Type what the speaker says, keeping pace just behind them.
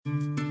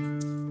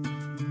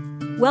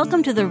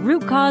Welcome to the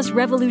Root Cause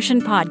Revolution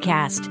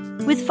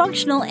podcast with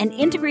functional and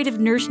integrative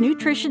nurse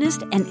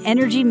nutritionist and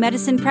energy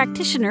medicine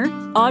practitioner,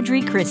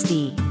 Audrey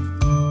Christie.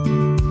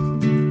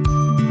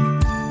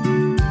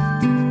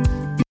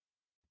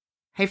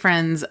 Hey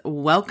friends,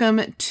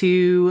 welcome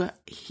to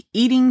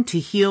Eating to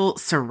Heal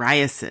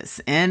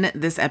Psoriasis. In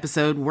this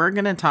episode, we're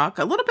going to talk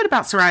a little bit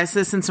about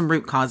psoriasis and some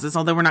root causes,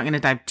 although we're not going to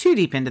dive too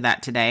deep into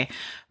that today.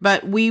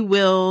 But we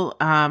will,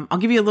 I'll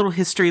give you a little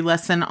history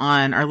lesson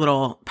on our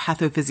little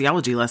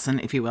pathophysiology lesson,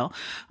 if you will,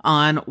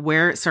 on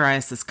where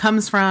psoriasis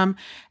comes from.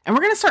 And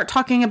we're going to start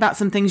talking about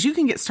some things you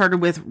can get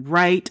started with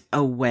right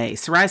away.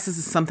 Psoriasis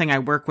is something I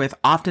work with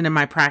often in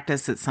my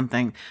practice. It's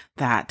something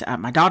that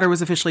my daughter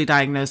was officially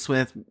diagnosed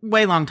with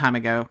way long time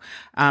ago.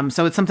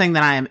 So it's something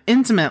that I am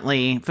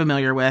intimately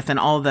familiar with and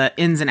all the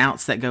ins and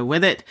outs that go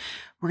with it.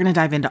 We're going to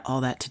dive into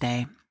all that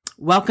today.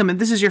 Welcome. If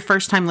this is your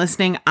first time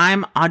listening,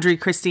 I'm Audrey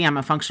Christie. I'm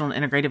a functional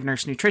and integrative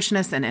nurse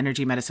nutritionist and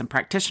energy medicine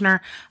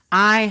practitioner.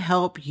 I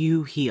help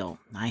you heal.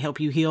 I help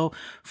you heal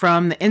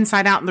from the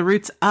inside out and the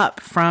roots up,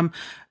 from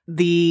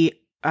the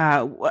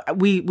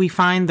we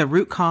find the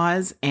root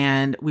cause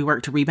and we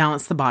work to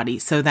rebalance the body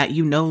so that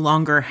you no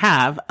longer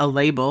have a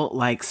label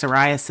like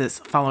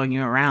psoriasis following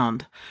you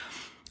around.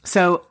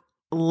 So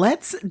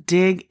let's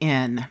dig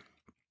in.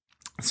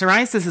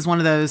 Psoriasis is one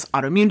of those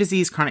autoimmune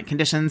disease, chronic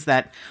conditions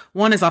that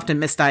one is often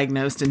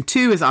misdiagnosed and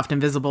two is often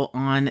visible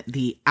on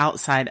the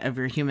outside of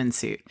your human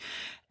suit.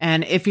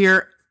 And if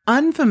you're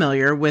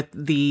unfamiliar with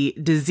the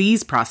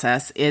disease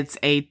process, it's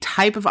a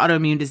type of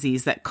autoimmune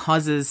disease that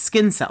causes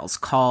skin cells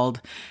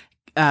called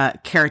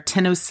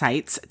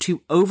keratinocytes to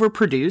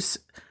overproduce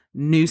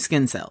new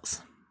skin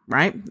cells,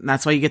 right? And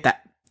that's why you get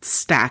that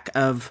stack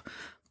of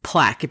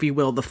plaque, if you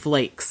will, the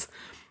flakes.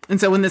 And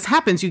so when this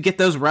happens, you get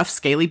those rough,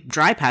 scaly,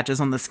 dry patches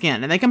on the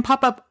skin, and they can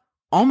pop up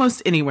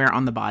almost anywhere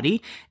on the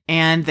body,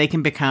 and they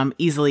can become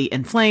easily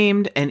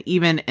inflamed and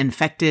even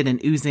infected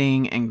and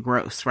oozing and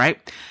gross,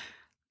 right?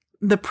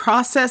 The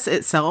process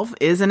itself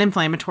is an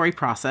inflammatory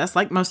process,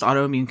 like most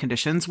autoimmune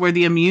conditions, where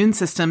the immune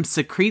system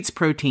secretes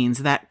proteins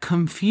that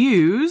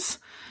confuse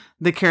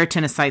the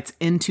keratinocytes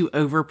into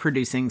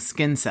overproducing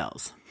skin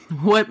cells.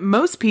 What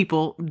most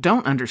people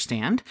don't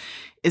understand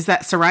is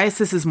that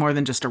psoriasis is more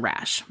than just a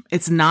rash.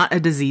 It's not a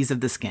disease of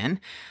the skin.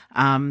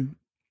 And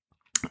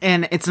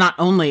it's not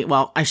only,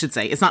 well, I should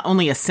say, it's not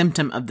only a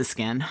symptom of the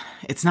skin.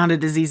 It's not a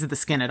disease of the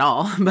skin at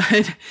all,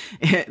 but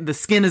the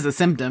skin is a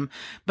symptom.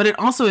 But it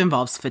also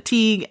involves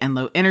fatigue and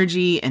low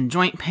energy and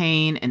joint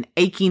pain and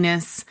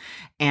achiness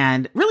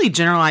and really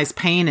generalized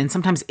pain and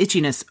sometimes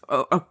itchiness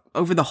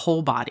over the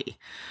whole body.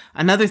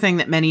 Another thing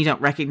that many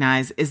don't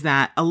recognize is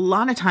that a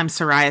lot of times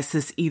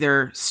psoriasis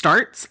either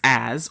starts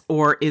as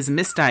or is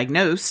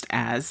misdiagnosed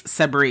as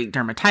seborrheic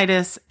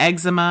dermatitis,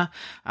 eczema.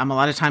 A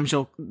lot of times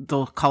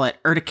they'll call it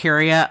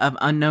urticaria of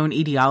unknown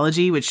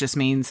etiology, which just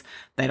means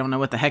they don't know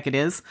what the heck it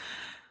is.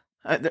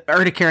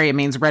 Urticaria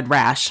means red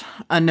rash.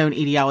 Unknown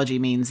etiology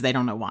means they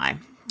don't know why.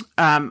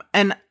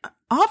 And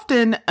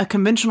often a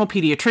conventional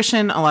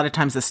pediatrician, a lot of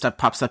times this stuff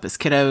pops up as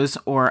kiddos,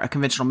 or a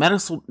conventional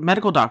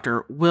medical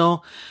doctor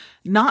will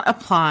not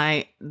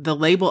apply the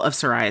label of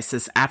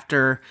psoriasis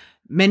after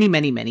many,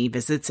 many, many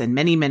visits and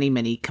many, many,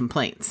 many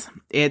complaints.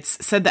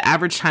 It's said the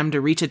average time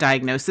to reach a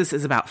diagnosis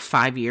is about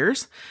 5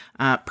 years.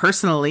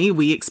 Personally,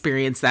 we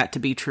experience that to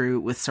be true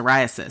with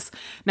psoriasis.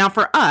 Now,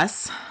 for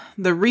us,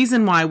 the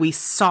reason why we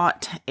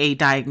sought a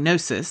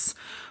diagnosis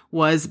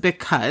was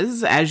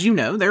because, as you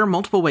know, there are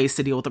multiple ways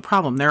to deal with the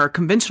problem. There are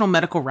conventional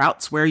medical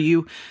routes where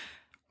you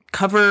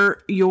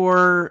cover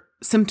your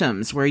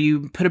symptoms, where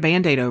you put a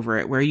Band-Aid over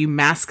it, where you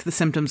mask the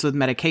symptoms with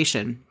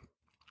medication.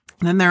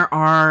 Then there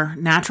are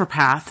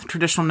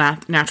traditional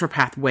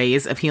naturopath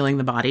ways of healing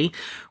the body,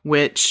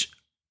 which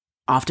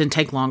often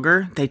take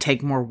longer. They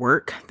take more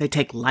work. They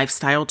take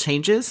lifestyle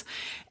changes.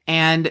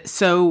 And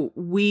so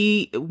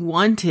we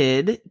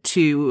wanted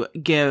to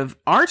give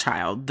our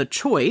child the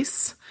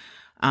choice.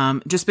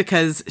 Just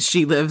because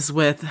she lives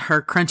with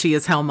her crunchy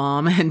as hell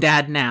mom and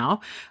dad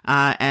now,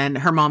 and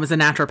her mom is a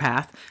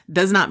naturopath,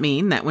 does not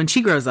mean that when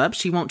she grows up,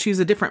 she won't choose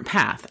a different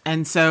path.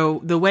 And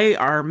so the way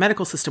our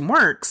medical system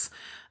works,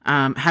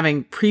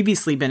 having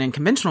previously been in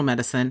conventional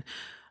medicine,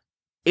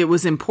 it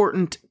was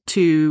important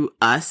to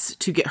us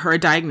to get her a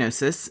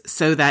diagnosis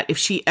so that if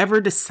she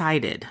ever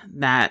decided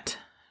that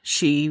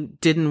she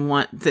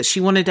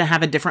wanted to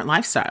have a different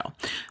lifestyle,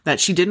 that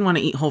she didn't want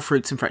to eat whole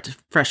fruits and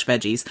fresh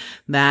veggies,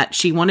 that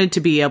she wanted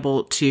to be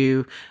able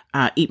to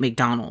eat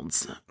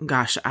McDonald's.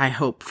 Gosh, I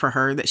hope for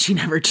her that she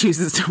never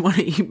chooses to want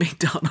to eat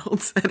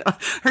McDonald's. It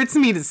hurts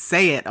me to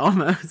say it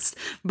almost,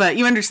 but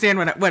you understand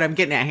what I'm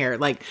getting at here.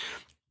 Like,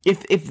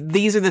 if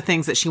these are the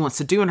things that she wants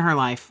to do in her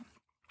life,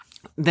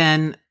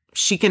 then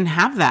she can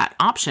have that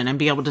option and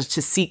be able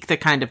to seek the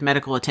kind of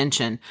medical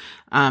attention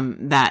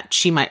that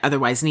she might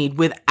otherwise need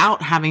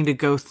without having to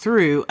go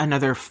through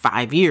another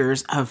 5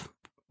 years of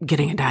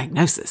getting a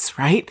diagnosis,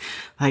 right?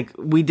 Like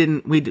we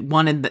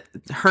wanted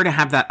her to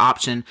have that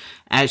option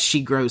as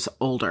she grows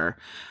older.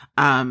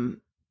 And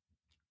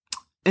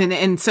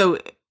so,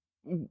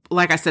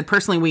 like I said,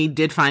 personally, we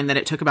did find that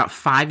it took about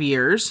 5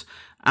 years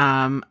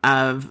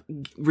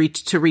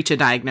to reach a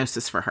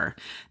diagnosis for her.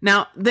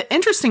 Now, the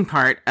interesting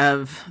part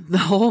of the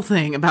whole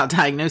thing about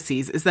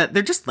diagnoses is that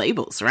they're just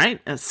labels,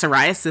 right?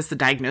 Psoriasis, the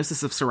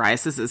diagnosis of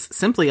psoriasis is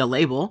simply a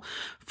label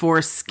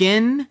for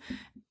skin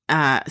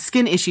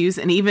issues,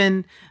 and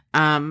even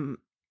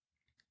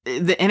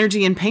the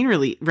energy and pain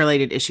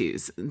related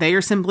issues. They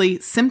are simply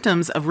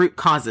symptoms of root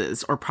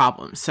causes or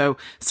problems. So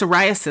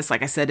psoriasis,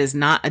 like I said, is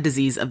not a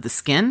disease of the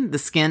skin. The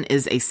skin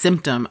is a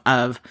symptom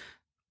of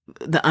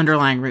the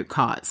underlying root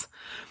cause.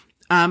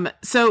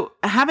 So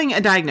having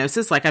a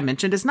diagnosis, like I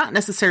mentioned, is not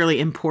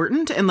necessarily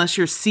important unless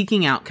you're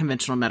seeking out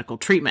conventional medical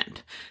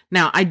treatment.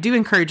 Now, I do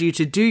encourage you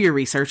to do your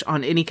research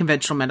on any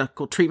conventional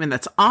medical treatment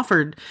that's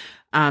offered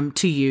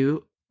to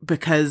you,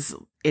 because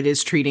it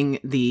is treating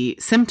the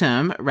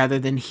symptom rather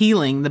than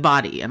healing the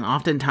body. And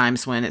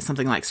oftentimes when it's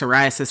something like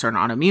psoriasis or an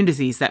autoimmune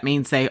disease, that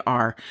means they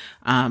are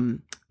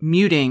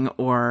muting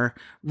or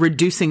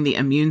reducing the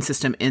immune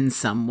system in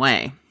some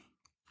way.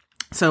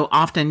 So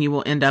often you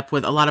will end up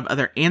with a lot of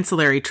other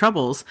ancillary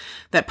troubles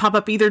that pop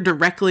up either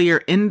directly or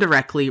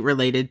indirectly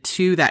related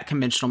to that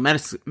conventional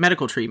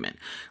medical treatment.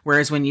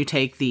 Whereas when you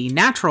take the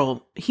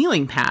natural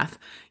healing path,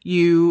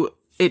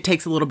 it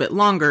takes a little bit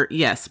longer,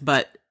 yes,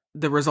 but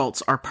the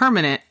results are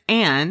permanent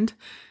and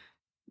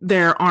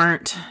there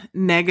aren't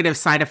negative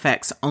side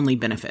effects, only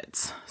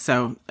benefits.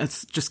 So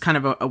it's just kind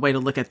of a way to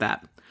look at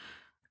that.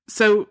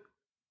 So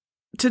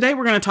today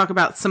we're going to talk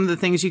about some of the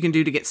things you can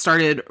do to get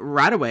started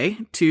right away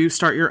to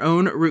start your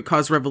own root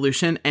cause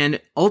revolution and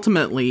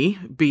ultimately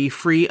be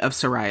free of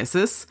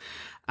psoriasis.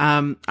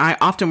 I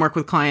often work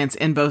with clients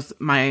in both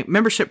my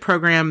membership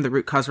program, the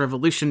Root Cause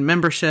Revolution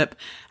membership,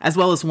 as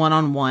well as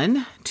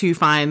one-on-one to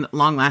find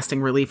long-lasting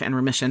relief and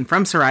remission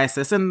from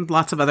psoriasis and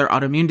lots of other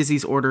autoimmune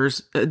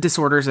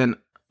disorders and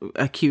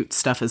acute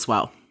stuff as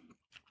well.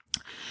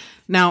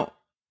 Now,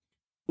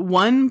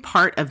 one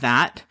part of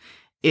that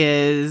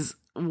is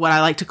what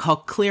I like to call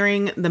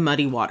clearing the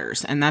muddy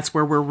waters. And that's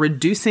where we're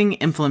reducing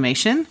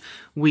inflammation.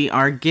 We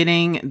are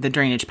getting the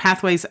drainage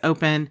pathways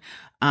open.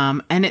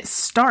 And it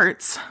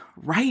starts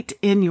right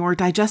in your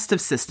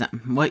digestive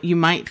system, what you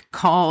might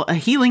call a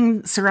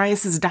healing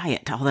psoriasis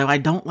diet, although I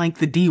don't like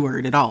the D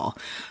word at all.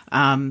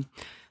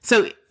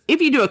 So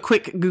if you do a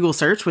quick Google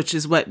search, which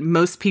is what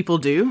most people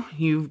do,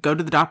 you go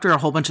to the doctor a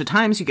whole bunch of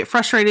times, you get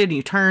frustrated, and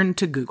you turn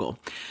to Google.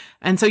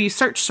 And so you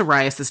search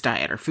psoriasis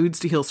diet or foods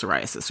to heal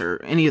psoriasis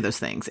or any of those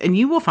things, and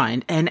you will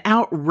find an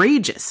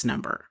outrageous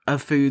number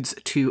of foods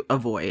to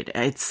avoid.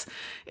 It's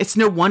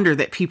no wonder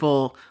that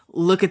people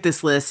look at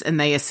this list and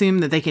they assume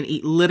that they can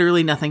eat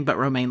literally nothing but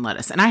romaine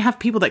lettuce. And I have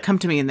people that come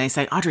to me and they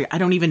say, Audrey, I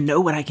don't even know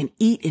what I can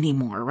eat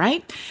anymore,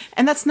 right?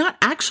 And that's not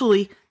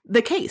actually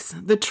the case.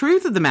 The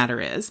truth of the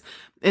matter is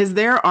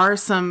there are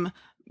some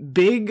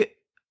big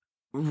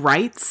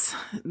rights,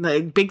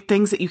 like big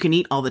things that you can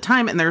eat all the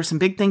time, and there are some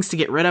big things to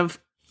get rid of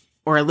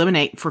or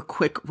eliminate for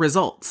quick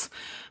results.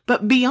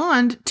 But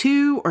beyond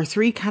 2 or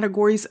 3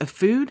 categories of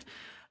food,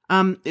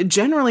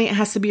 generally it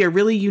has to be a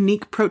really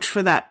unique approach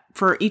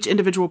for each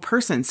individual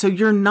person. So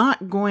you're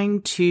not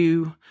going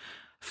to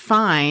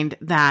find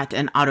that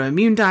an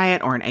autoimmune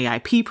diet or an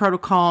AIP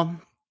protocol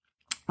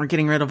or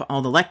getting rid of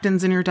all the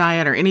lectins in your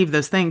diet or any of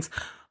those things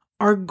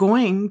are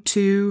going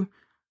to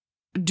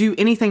do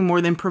anything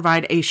more than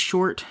provide a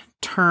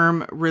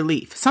short-term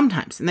relief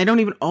sometimes. And they don't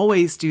even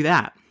always do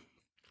that.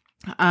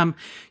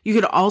 You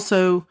could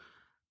also,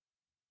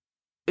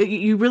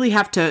 you really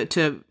have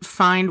to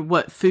find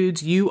what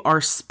foods you are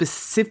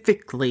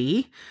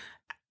specifically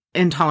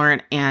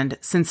intolerant and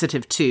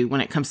sensitive to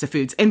when it comes to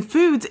foods. And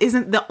foods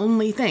isn't the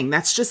only thing.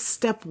 That's just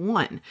step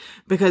one,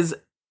 because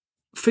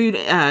food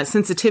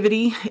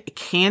sensitivity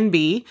can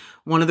be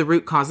one of the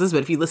root causes.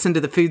 But if you listen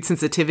to the food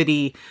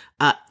sensitivity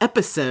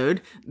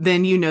episode,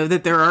 then you know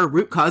that there are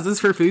root causes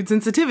for food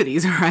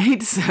sensitivities,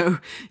 right? So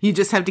you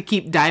just have to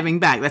keep diving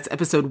back. That's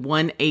episode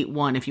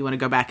 181 if you want to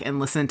go back and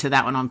listen to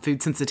that one on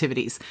food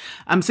sensitivities.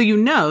 So you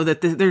know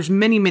that there's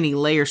many, many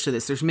layers to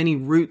this. There's many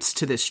roots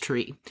to this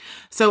tree.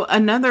 So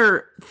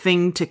another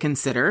thing to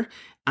consider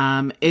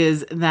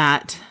is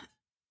that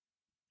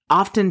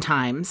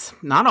oftentimes,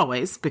 not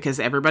always, because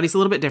everybody's a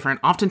little bit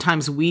different,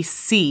 oftentimes we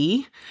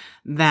see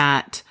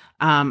that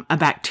a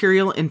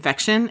bacterial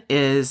infection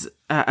is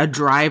a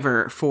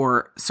driver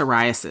for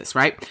psoriasis,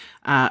 right?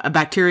 A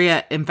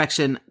bacteria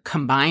infection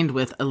combined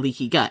with a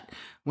leaky gut.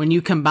 When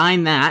you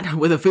combine that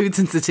with a food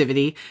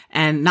sensitivity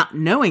and not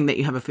knowing that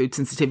you have a food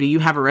sensitivity, you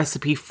have a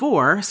recipe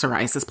for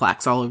psoriasis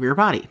plaques all over your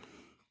body.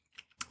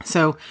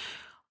 So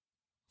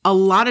a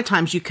lot of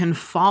times you can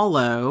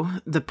follow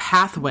the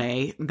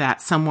pathway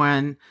that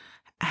someone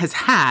has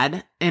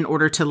had in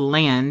order to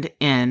land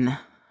in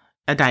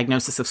a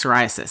diagnosis of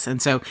psoriasis.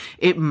 And so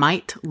it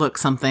might look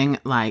something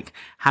like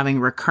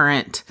having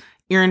recurrent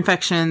ear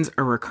infections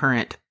or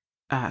recurrent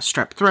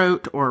strep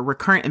throat or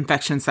recurrent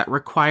infections that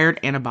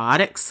required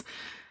antibiotics.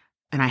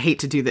 And I hate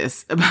to do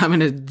this, but I'm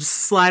going to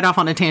slide off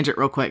on a tangent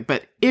real quick.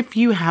 But if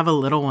you have a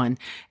little one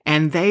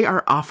and they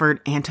are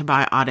offered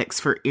antibiotics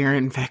for ear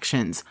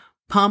infections,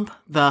 pump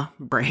the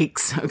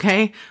brakes,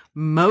 okay?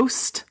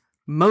 Most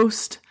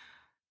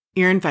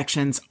ear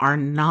infections are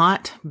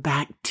not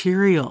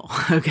bacterial,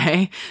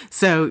 okay?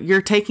 So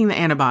you're taking the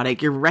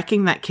antibiotic, you're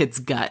wrecking that kid's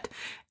gut,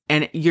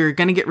 and you're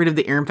going to get rid of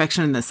the ear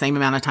infection in the same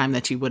amount of time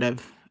that you would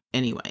have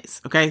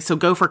anyways, okay? So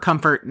go for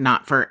comfort,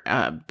 not for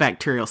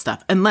bacterial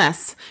stuff,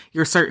 unless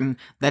you're certain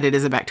that it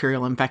is a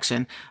bacterial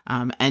infection.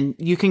 And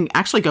you can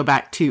actually go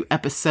back to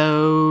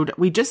episode,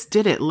 we just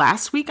did it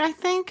last week, I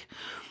think.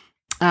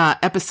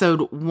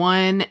 Episode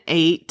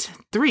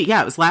 183.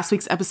 Yeah, it was last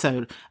week's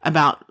episode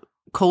about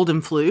cold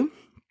and flu.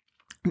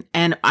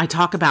 And I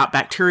talk about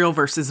bacterial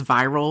versus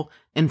viral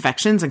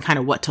infections and kind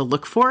of what to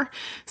look for.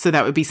 So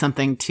that would be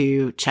something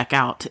to check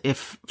out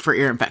if for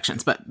ear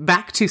infections. But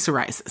back to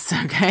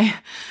psoriasis, okay?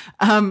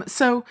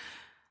 So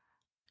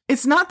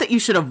it's not that you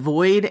should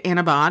avoid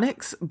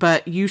antibiotics,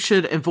 but you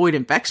should avoid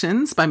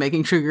infections by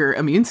making sure your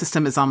immune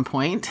system is on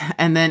point.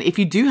 And then if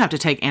you do have to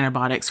take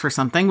antibiotics for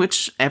something,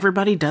 which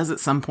everybody does at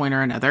some point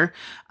or another,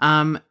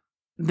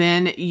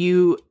 then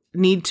you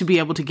need to be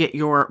able to get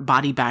your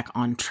body back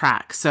on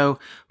track. So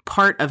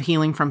part of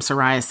healing from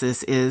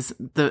psoriasis is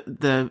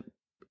the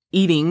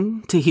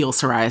eating to heal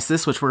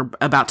psoriasis, which we're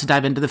about to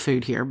dive into the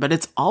food here, but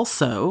it's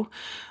also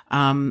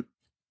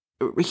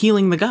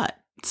healing the gut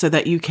so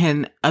that you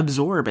can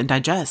absorb and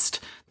digest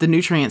the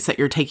nutrients that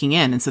you're taking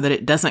in and so that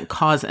it doesn't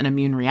cause an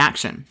immune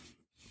reaction.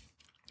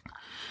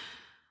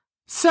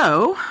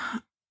 So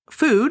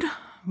food,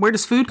 where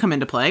does food come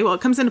into play? Well,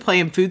 it comes into play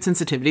in food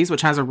sensitivities,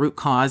 which has a root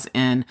cause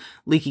in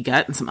leaky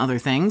gut and some other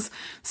things.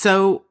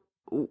 So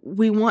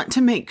we want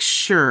to make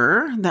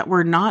sure that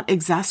we're not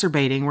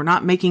exacerbating, we're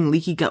not making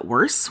leaky gut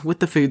worse with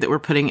the food that we're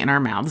putting in our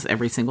mouths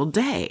every single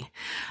day.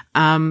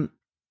 And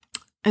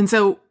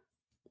so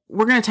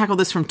we're going to tackle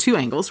this from two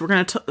angles. We're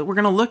going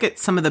to look at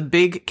some of the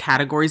big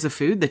categories of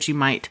food that you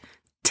might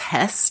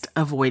test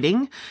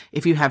avoiding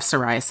if you have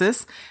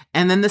psoriasis.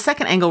 And then the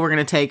second angle we're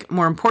going to take,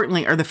 more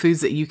importantly, are the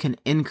foods that you can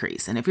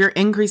increase. And if you're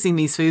increasing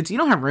these foods, you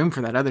don't have room for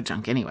that other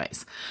junk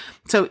anyways.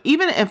 So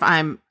even if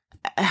I'm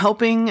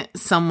helping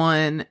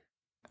someone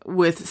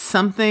with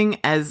something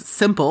as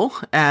simple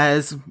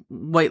as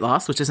weight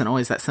loss, which isn't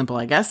always that simple,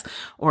 I guess,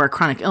 or a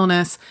chronic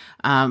illness,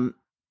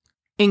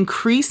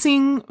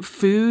 increasing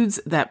foods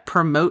that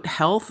promote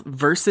health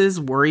versus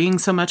worrying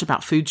so much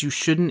about foods you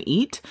shouldn't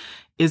eat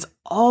is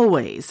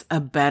always a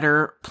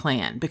better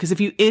plan, because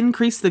if you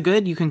increase the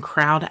good, you can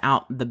crowd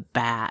out the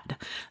bad.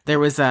 There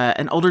was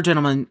an older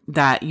gentleman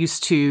that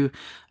used to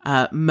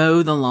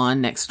mow the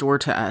lawn next door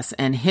to us,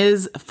 and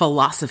his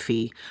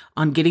philosophy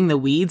on getting the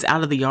weeds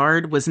out of the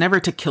yard was never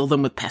to kill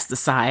them with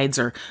pesticides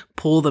or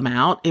pull them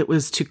out. It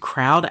was to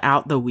crowd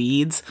out the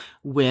weeds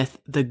with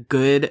the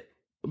good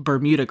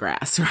Bermuda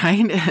grass,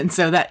 right? And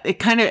so that it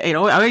kind of, I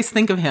always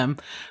think of him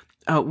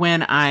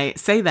when I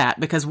say that,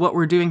 because what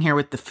we're doing here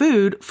with the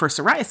food for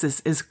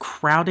psoriasis is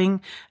crowding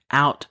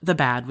out the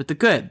bad with the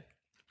good.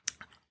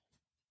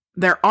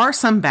 There are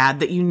some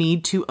bad that you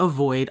need to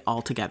avoid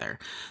altogether.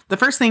 The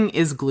first thing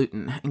is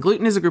gluten. And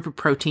gluten is a group of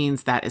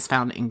proteins that is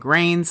found in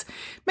grains.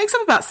 It makes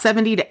up about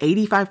 70 to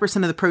 85%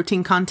 of the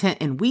protein content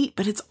in wheat,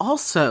 but it's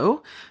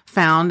also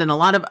found in a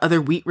lot of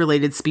other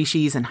wheat-related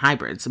species and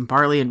hybrids, and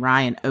barley and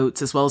rye and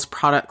oats, as well as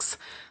products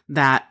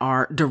that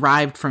are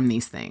derived from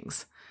these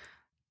things.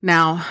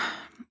 Now,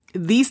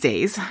 these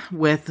days,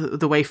 with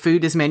the way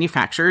food is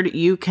manufactured,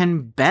 you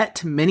can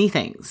bet many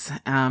things.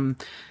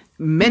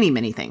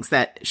 Many things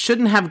that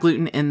shouldn't have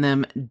gluten in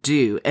them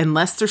do,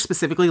 unless they're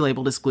specifically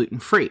labeled as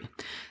gluten-free.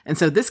 And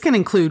so this can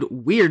include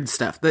weird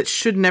stuff that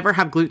should never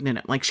have gluten in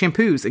it, like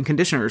shampoos and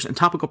conditioners and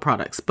topical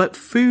products, but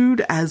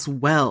food as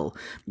well,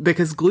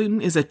 because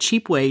gluten is a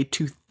cheap way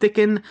to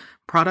thicken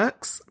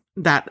products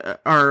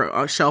that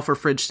are shelf or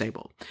fridge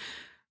stable.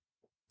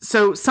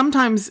 So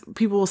sometimes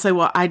people will say,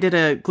 well, I did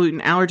a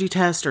gluten allergy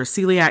test or a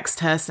celiac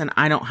test, and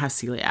I don't have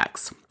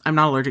celiac. I'm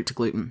not allergic to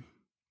gluten.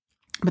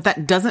 But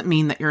that doesn't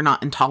mean that you're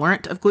not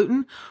intolerant of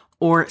gluten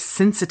or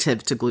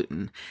sensitive to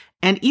gluten.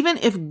 And even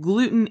if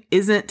gluten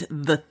isn't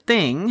the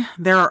thing,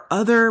 there are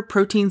other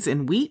proteins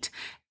in wheat,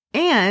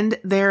 and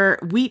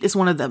wheat is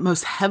one of the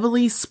most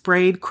heavily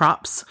sprayed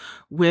crops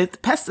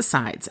with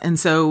pesticides. And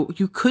so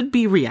you could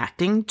be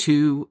reacting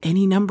to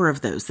any number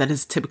of those that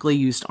is typically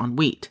used on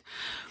wheat.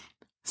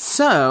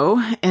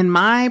 So in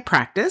my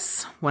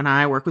practice, when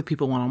I work with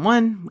people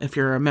one-on-one, if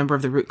you're a member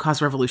of the Root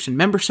Cause Revolution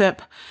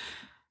membership,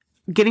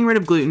 getting rid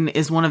of gluten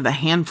is one of the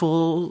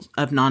handful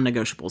of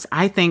non-negotiables.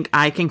 I think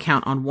I can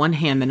count on one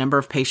hand the number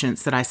of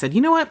patients that I said, you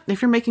know what,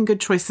 if you're making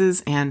good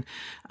choices and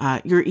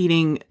you're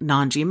eating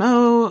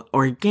non-GMO,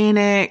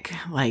 organic,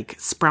 like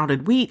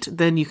sprouted wheat,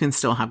 then you can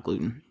still have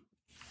gluten.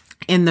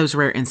 In those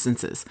rare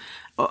instances,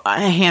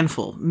 a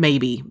handful,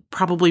 maybe,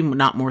 probably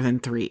not more than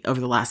 3 over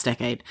the last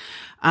decade.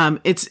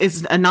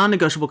 It's a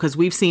non-negotiable because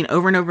we've seen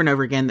over and over and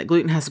over again that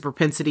gluten has a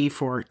propensity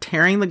for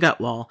tearing the gut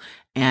wall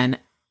and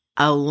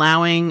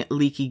allowing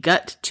leaky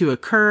gut to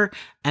occur,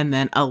 and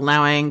then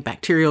allowing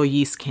bacterial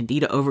yeast,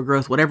 candida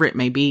overgrowth, whatever it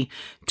may be,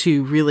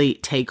 to really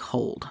take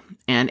hold.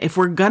 And if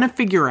we're going to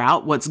figure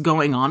out what's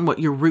going on, what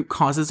your root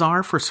causes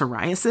are for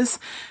psoriasis,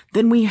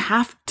 then we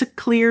have to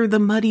clear the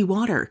muddy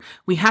water.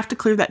 We have to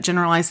clear that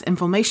generalized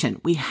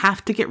inflammation. We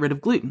have to get rid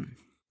of gluten.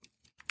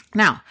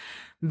 Now,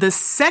 the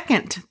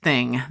second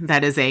thing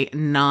that is a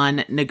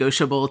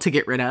non-negotiable to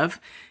get rid of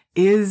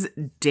is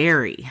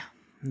dairy.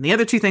 And the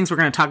other two things we're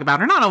going to talk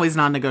about are not always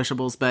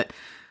non-negotiables, but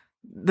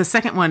the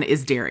second one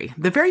is dairy.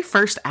 The very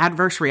first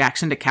adverse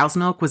reaction to cow's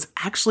milk was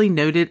actually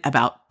noted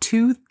about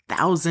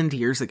 2,000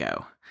 years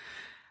ago.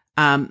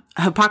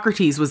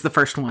 Hippocrates was the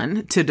first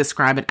one to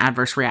describe an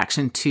adverse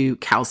reaction to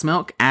cow's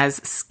milk as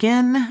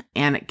skin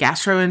and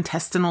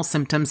gastrointestinal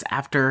symptoms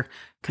after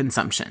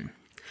consumption.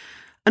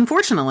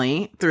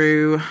 Unfortunately,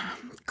 through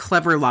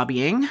clever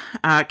lobbying,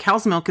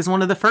 cow's milk is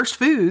one of the first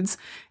foods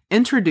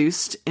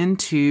introduced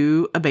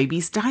into a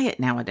baby's diet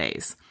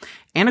nowadays.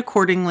 And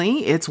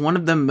accordingly, it's one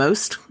of the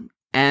most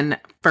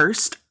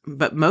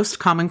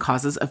common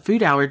causes of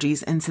food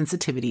allergies and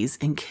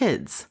sensitivities in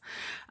kids.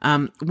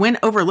 When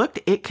overlooked,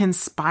 it can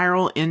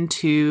spiral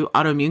into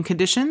autoimmune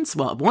conditions.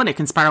 Well, one, it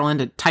can spiral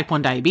into type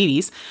 1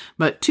 diabetes,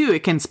 but two,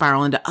 it can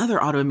spiral into other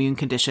autoimmune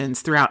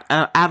conditions throughout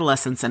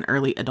adolescence and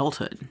early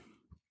adulthood.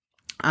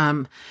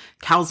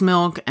 Cow's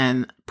milk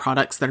and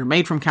products that are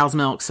made from cow's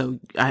milk. So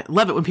I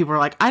love it when people are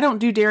like, I don't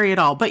do dairy at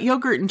all, but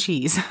yogurt and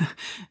cheese.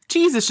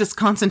 Cheese is just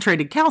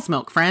concentrated cow's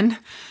milk, friend.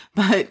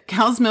 But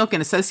cow's milk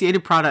and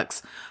associated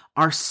products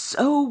are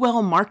so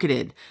well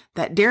marketed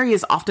that dairy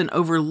is often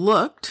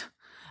overlooked.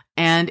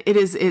 And it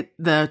is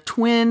the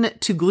twin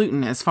to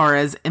gluten as far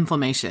as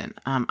inflammation.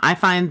 I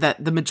find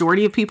that the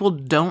majority of people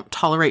don't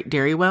tolerate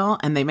dairy well,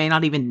 and they may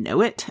not even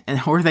know it,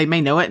 or they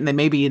may know it and they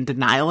may be in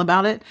denial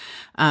about it.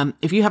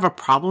 If you have a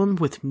problem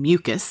with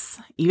mucus,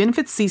 even if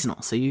it's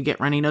seasonal, so you get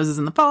runny noses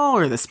in the fall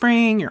or the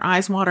spring, your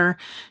eyes water,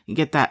 you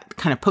get that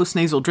kind of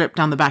postnasal drip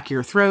down the back of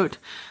your throat.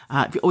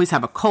 If you always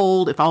have a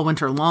cold, if all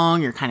winter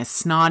long you're kind of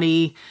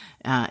snotty,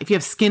 if you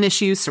have skin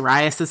issues,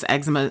 psoriasis,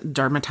 eczema,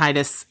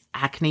 dermatitis,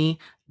 acne,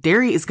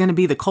 dairy is going to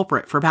be the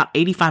culprit for about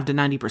 85 to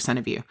 90%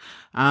 of you.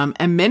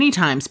 And many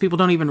times people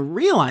don't even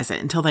realize it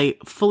until they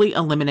fully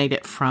eliminate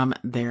it from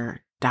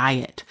their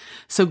diet.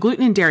 So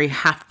gluten and dairy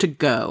have to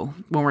go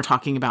when we're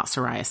talking about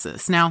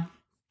psoriasis. Now,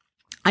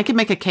 I could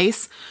make a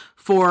case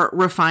for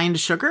refined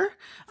sugar,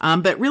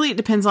 but really it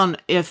depends on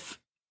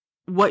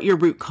what your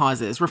root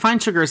cause is.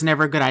 Refined sugar is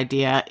never a good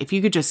idea. If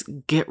you could just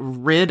get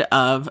rid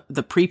of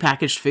the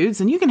prepackaged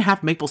foods, and you can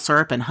have maple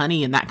syrup and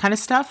honey and that kind of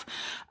stuff.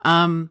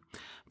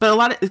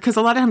 But because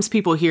a lot of times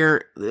people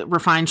hear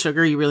refined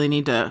sugar, you really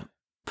need to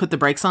put the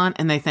brakes on,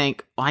 and they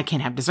think, well, I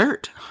can't have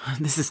dessert.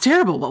 This is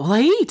terrible. What will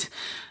I eat?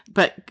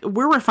 But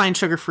we're refined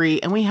sugar free,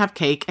 and we have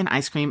cake and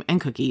ice cream and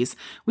cookies.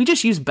 We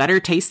just use better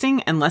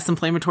tasting and less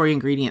inflammatory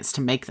ingredients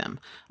to make them.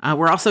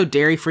 We're also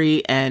dairy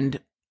free and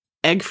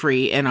egg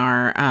free in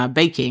our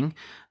baking.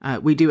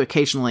 We do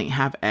occasionally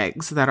have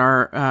eggs that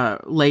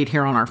are laid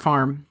here on our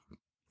farm,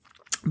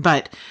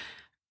 but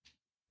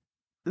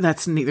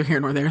that's neither here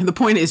nor there. The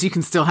point is you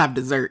can still have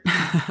dessert.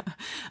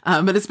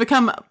 But it's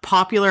become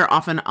popular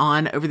often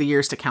on over the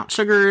years to count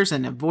sugars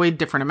and avoid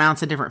different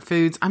amounts of different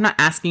foods. I'm not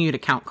asking you to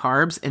count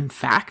carbs. In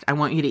fact, I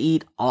want you to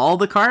eat all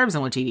the carbs. I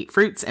want you to eat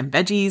fruits and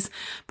veggies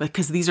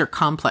because these are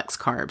complex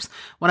carbs.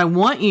 What I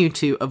want you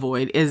to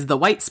avoid is the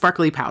white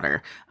sparkly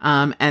powder.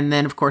 And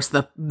then of course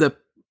the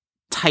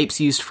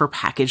types used for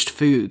packaged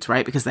foods,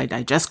 right? Because they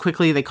digest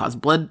quickly. They cause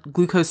blood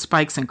glucose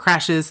spikes and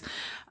crashes.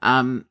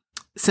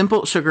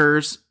 Simple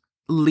sugars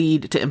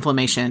lead to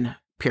inflammation,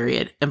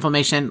 period.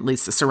 Inflammation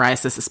leads to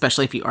psoriasis,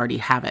 especially if you already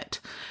have it.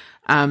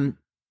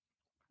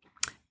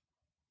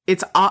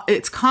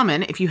 It's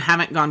common if you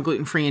haven't gone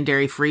gluten-free and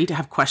dairy-free to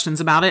have questions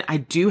about it. I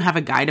do have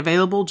a guide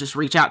available. Just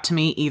reach out to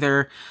me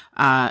either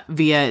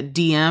via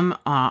DM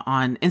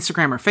on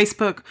Instagram or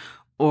Facebook,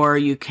 or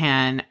you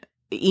can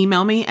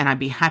email me and I'd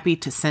be happy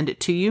to send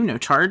it to you, no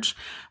charge.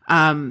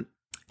 And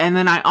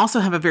then I also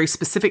have a very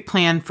specific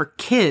plan for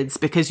kids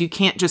because you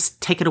can't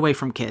just take it away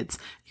from kids.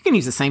 You can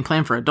use the same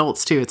plan for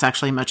adults too. It's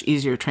actually a much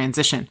easier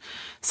transition.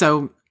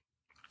 So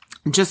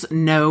just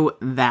know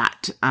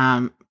that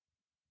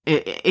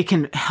it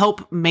can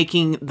help make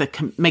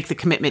the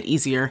commitment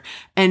easier,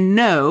 and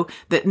know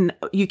that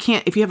you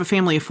can't, if you have a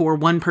family of 4,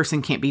 one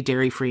person can't be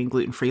dairy free and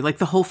gluten free. Like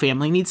the whole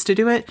family needs to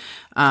do it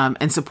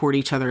and support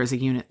each other as a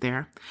unit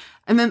there.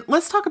 And then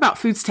let's talk about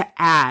foods to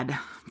add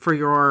for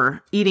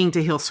your eating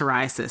to heal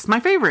psoriasis. My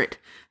favorite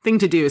thing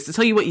to do is to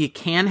tell you what you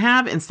can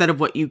have instead of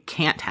what you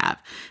can't have.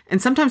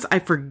 And sometimes I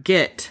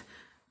forget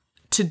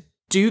to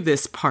do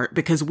this part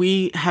because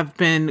we have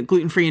been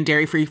gluten-free and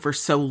dairy-free for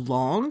so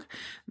long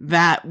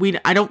that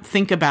I don't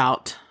think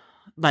about,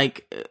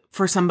 like,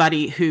 for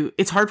somebody who,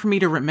 it's hard for me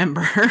to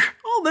remember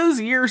all those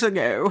years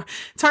ago.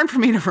 It's hard for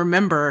me to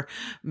remember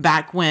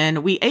back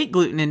when we ate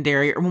gluten and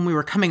dairy, or when we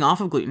were coming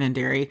off of gluten and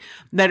dairy,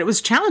 that it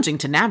was challenging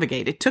to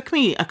navigate. It took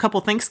me a couple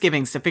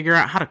Thanksgivings to figure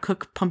out how to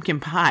cook pumpkin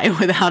pie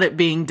without it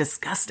being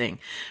disgusting,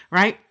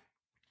 right?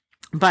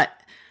 But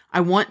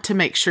I want to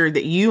make sure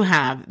that you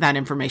have that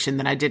information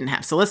that I didn't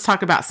have. So let's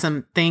talk about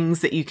some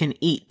things that you can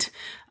eat.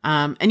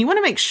 And you want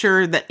to make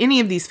sure that any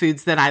of these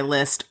foods that I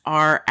list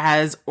are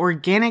as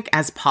organic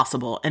as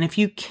possible. And if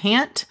you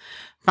can't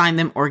find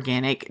them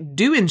organic,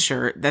 do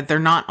ensure that they're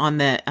not on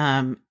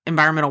the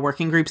Environmental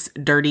Working Group's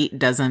Dirty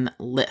Dozen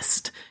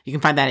list. You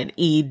can find that at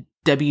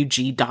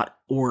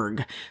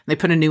EWG.org. They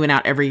put a new one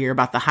out every year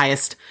about the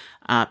highest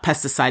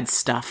pesticide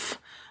stuff.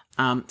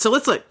 So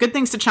let's look. Good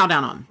things to chow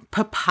down on.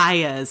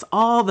 Papayas,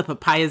 all the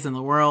papayas in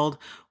the world,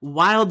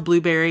 wild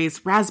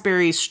blueberries,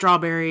 raspberries,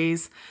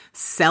 strawberries,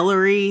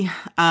 celery.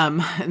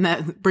 And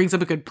that brings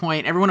up a good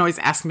point. Everyone always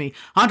asks me,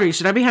 Audrey,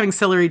 should I be having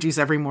celery juice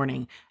every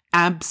morning?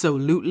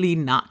 Absolutely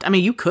not. I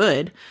mean, you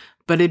could,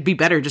 but it'd be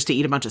better just to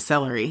eat a bunch of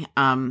celery.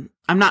 I'm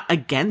not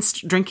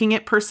against drinking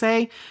it per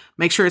se.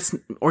 Make sure it's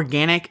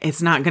organic.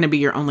 It's not going to be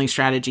your only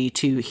strategy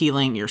to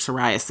healing your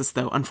psoriasis,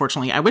 though.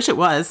 Unfortunately, I wish it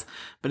was,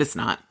 but it's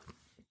not.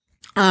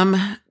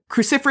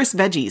 Cruciferous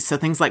veggies, so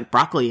things like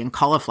broccoli and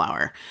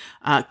cauliflower,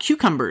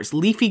 cucumbers,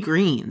 leafy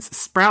greens,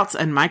 sprouts,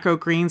 and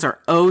microgreens are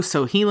oh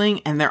so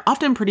healing, and they're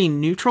often pretty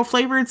neutral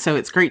flavored, so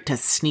it's great to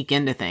sneak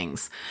into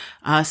things.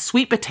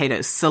 Sweet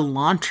potatoes,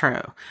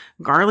 cilantro,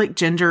 garlic,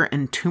 ginger,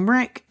 and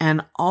turmeric,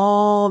 and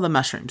all the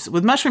mushrooms.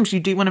 With mushrooms, you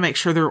do want to make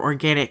sure they're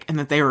organic and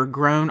that they are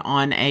grown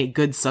on a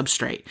good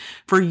substrate.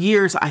 For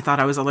years, I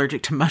thought I was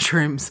allergic to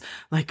mushrooms,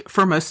 like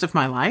for most of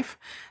my life.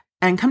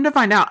 And come to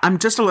find out, I'm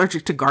just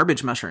allergic to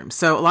garbage mushrooms.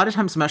 So a lot of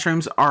times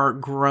mushrooms are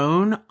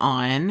grown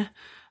on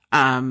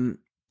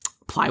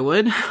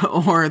plywood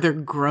or they're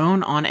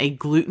grown on a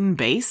gluten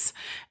base.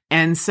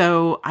 And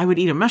so I would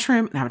eat a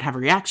mushroom and I would have a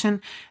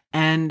reaction.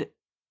 And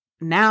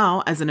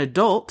now as an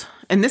adult,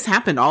 and this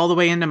happened all the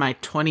way into my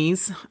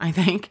 20s, I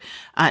think.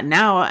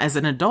 Now as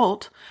an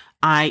adult,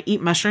 I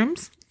eat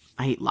mushrooms.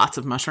 I eat lots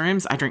of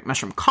mushrooms. I drink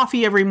mushroom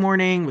coffee every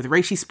morning with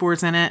reishi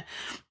spores in it.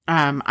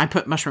 I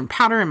put mushroom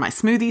powder in my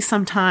smoothie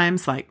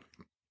sometimes,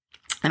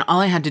 and all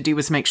I had to do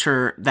was make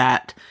sure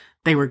that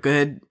they were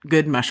good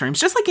mushrooms,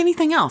 just like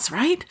anything else,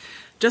 right?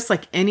 Just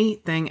like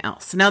anything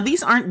else. Now,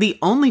 these aren't the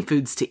only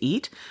foods to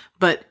eat,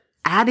 but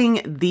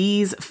adding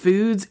these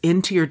foods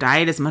into your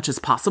diet as much as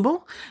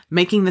possible,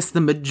 making this the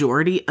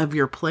majority of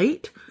your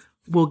plate,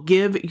 will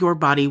give your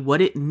body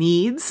what it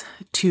needs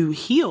to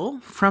heal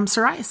from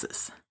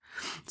psoriasis.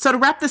 So to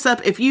wrap this up,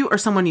 if you or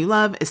someone you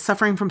love is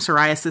suffering from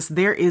psoriasis,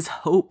 there is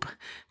hope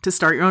to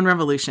start your own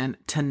revolution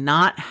to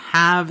not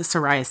have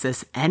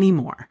psoriasis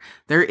anymore.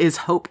 There is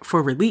hope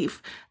for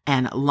relief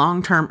and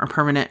long-term or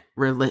permanent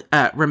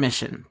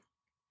remission.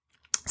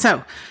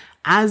 So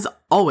as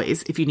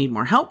always, if you need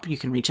more help, you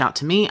can reach out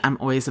to me. I'm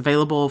always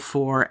available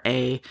for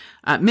a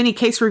mini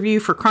case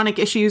review for chronic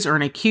issues or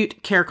an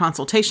acute care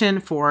consultation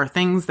for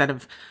things that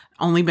have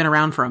only been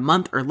around for a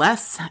month or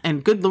less.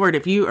 And good Lord,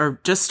 if you are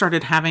just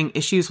started having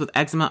issues with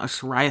eczema or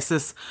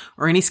psoriasis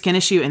or any skin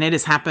issue and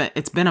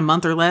it's been a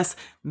month or less,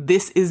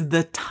 this is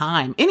the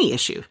time. Any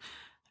issue.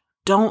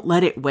 Don't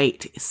let it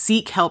wait.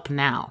 Seek help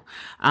now.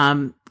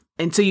 And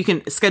so you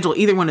can schedule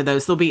either one of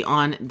those. They'll be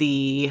on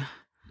the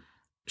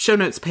show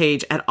notes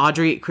page at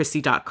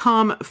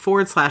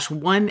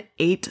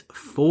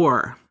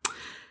audreychristie.com/184.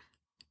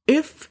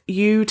 If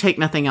you take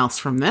nothing else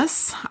from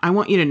this, I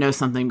want you to know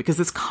something, because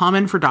it's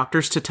common for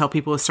doctors to tell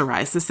people with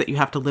psoriasis that you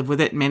have to live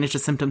with it and manage the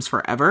symptoms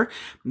forever.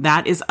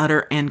 That is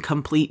utter and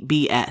complete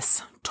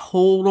BS.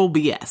 Total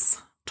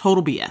BS.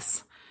 Total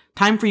BS.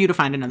 Time for you to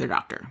find another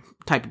doctor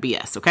type of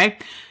BS, okay?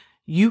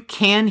 You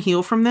can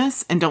heal from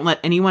this, and don't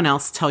let anyone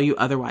else tell you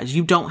otherwise.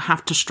 You don't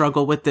have to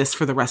struggle with this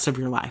for the rest of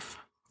your life,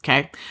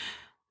 okay?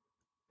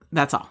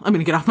 That's all. I'm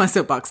going to get off my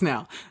soapbox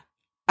now.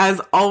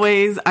 As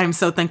always, I'm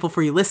so thankful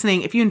for you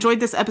listening. If you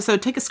enjoyed this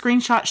episode, take a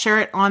screenshot, share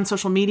it on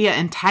social media,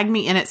 and tag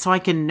me in it so I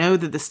can know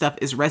that this stuff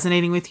is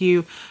resonating with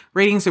you.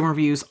 Ratings and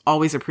reviews,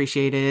 always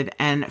appreciated.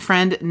 And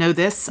friend, know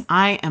this,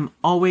 I am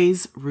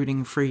always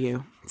rooting for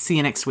you. See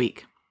you next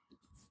week.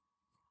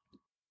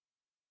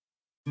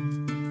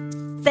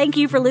 Thank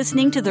you for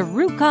listening to the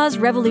Root Cause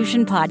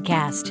Revolution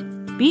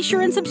podcast. Be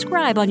sure and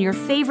subscribe on your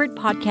favorite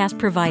podcast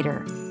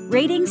provider.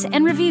 Ratings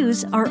and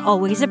reviews are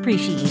always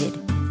appreciated.